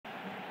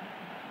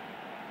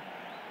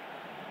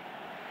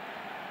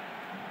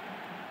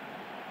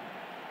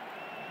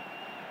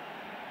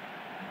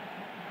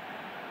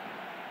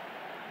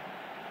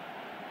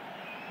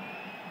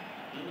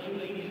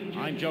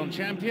I'm John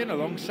Champion,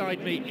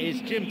 alongside me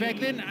is Jim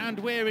Beglin, and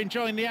we're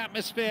enjoying the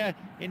atmosphere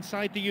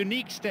inside the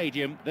unique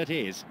stadium that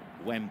is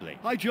Wembley.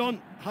 Hi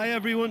John, hi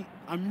everyone.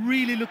 I'm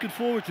really looking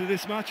forward to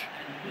this match.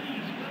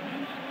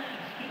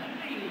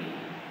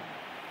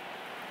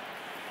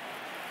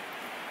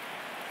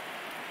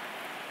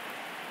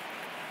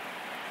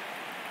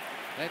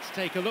 Let's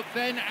take a look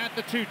then at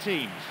the two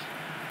teams.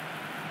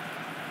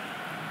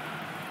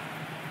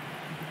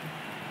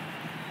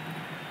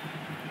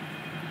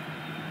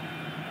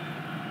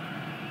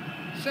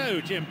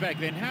 So, Jim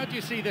Beglin, how do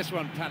you see this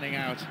one panning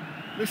out?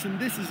 Listen,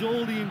 this is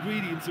all the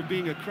ingredients of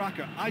being a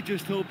cracker. I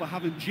just hope I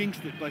haven't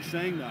jinxed it by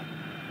saying that.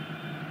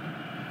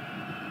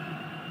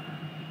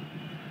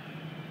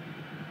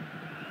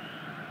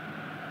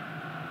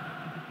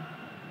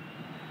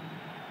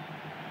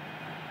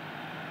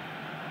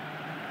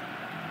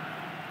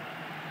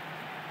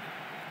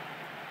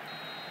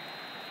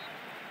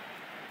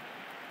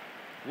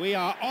 We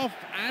are off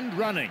and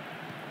running.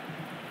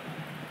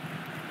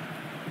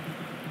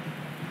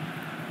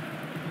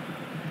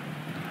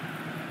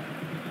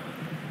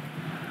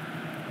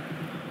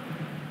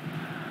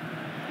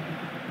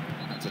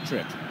 That's a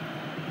trip.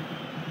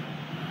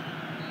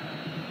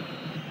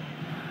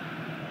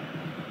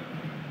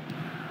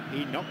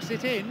 He knocks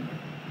it in.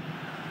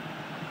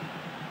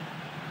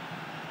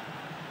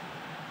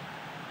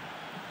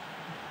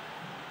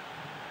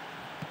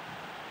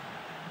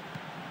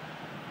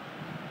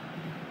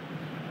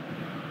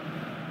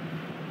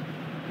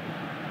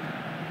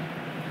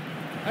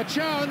 A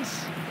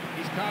chance.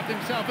 He's carved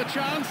himself a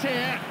chance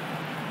here.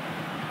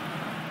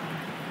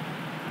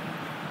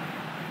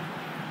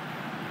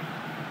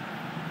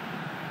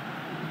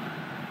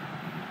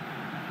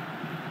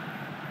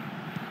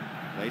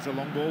 Plays a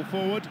long ball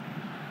forward.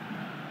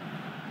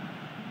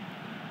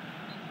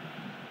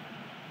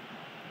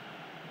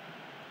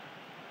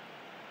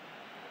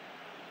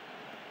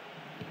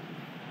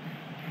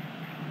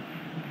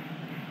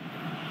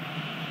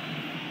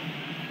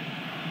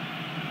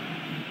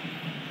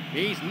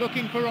 He's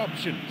looking for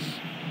options.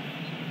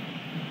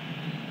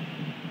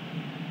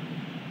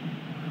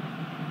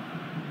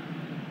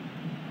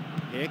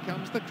 Here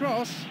comes the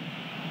cross.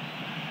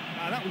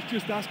 That was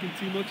just asking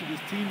too much of his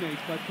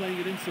teammates by playing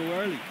it in so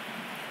early.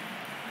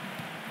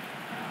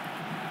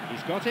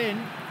 He's got in.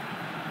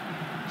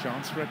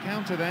 Chance for a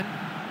counter then.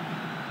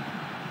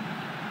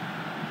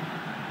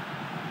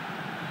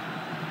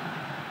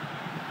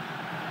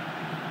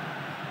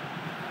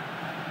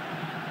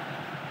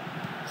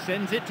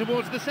 Sends it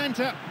towards the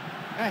centre.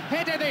 A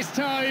header this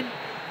time.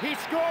 He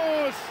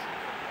scores.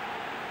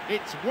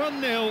 It's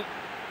 1-0.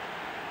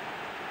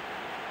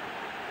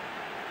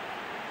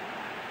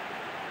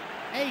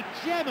 A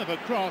gem of a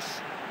cross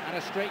and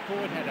a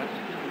straightforward header.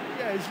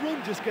 Yeah, his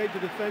run just gave the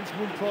defence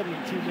one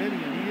problem too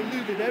many, and he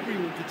eluded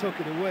everyone to tuck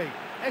it away.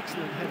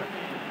 Excellent header.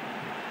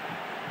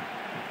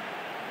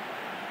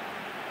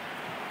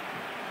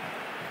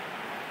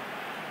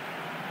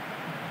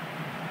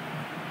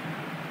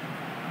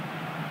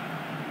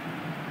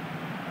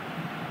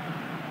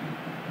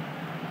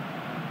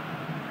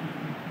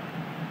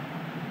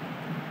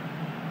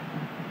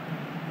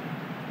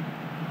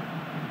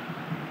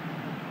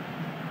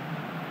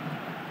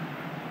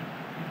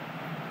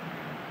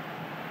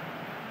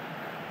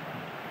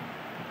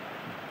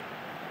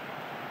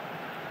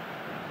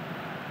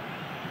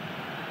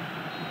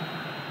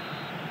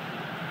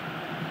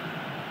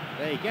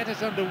 They get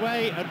us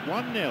underway at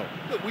 1-0.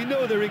 Look, we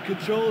know they're in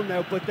control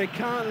now, but they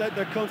can't let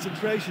their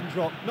concentration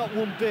drop, not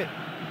one bit.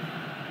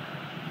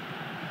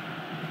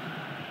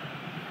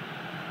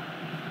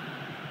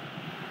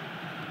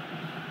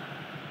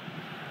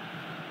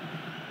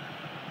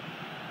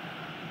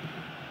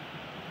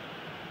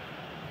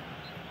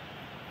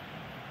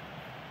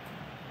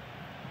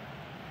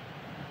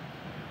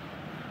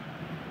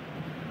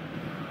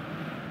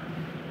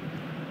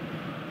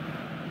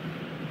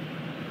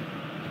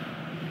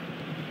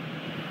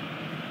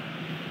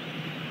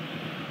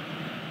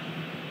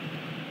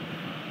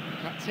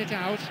 Cuts it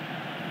out.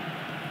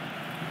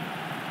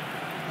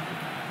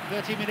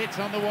 30 minutes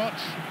on the watch.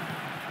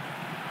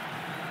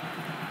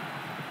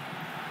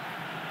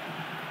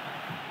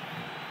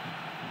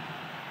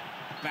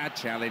 Bad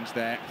challenge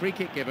there. Free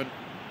kick given.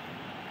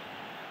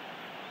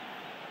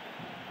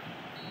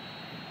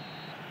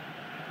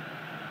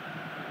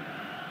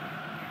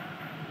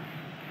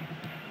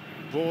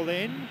 Ball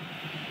in.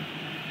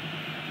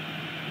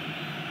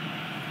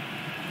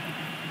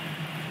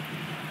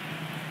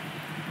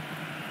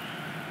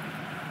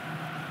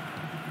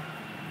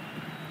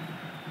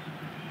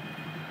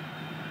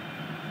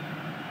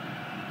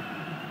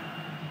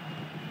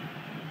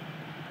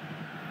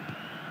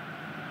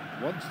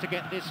 Wants to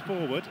get this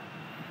forward.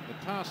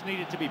 The pass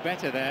needed to be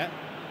better there.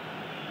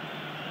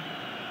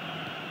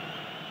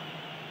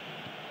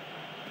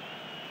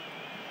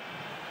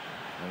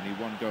 Only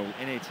one goal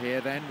in it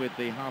here then, with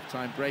the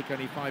half-time break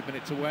only 5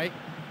 minutes away.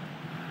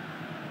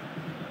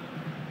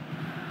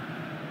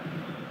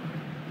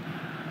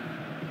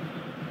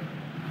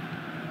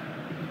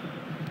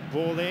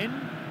 Ball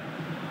in.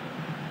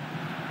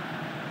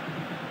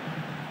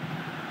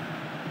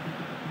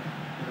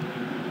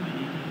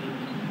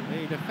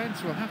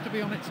 defence will have to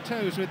be on its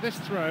toes with this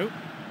throw.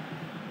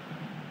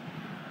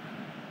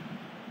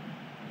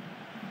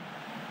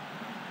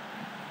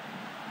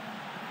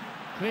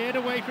 Cleared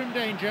away from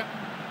danger.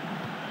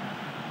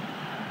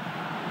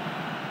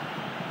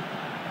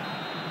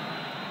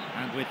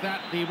 And with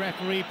that, the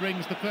referee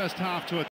brings the first half to a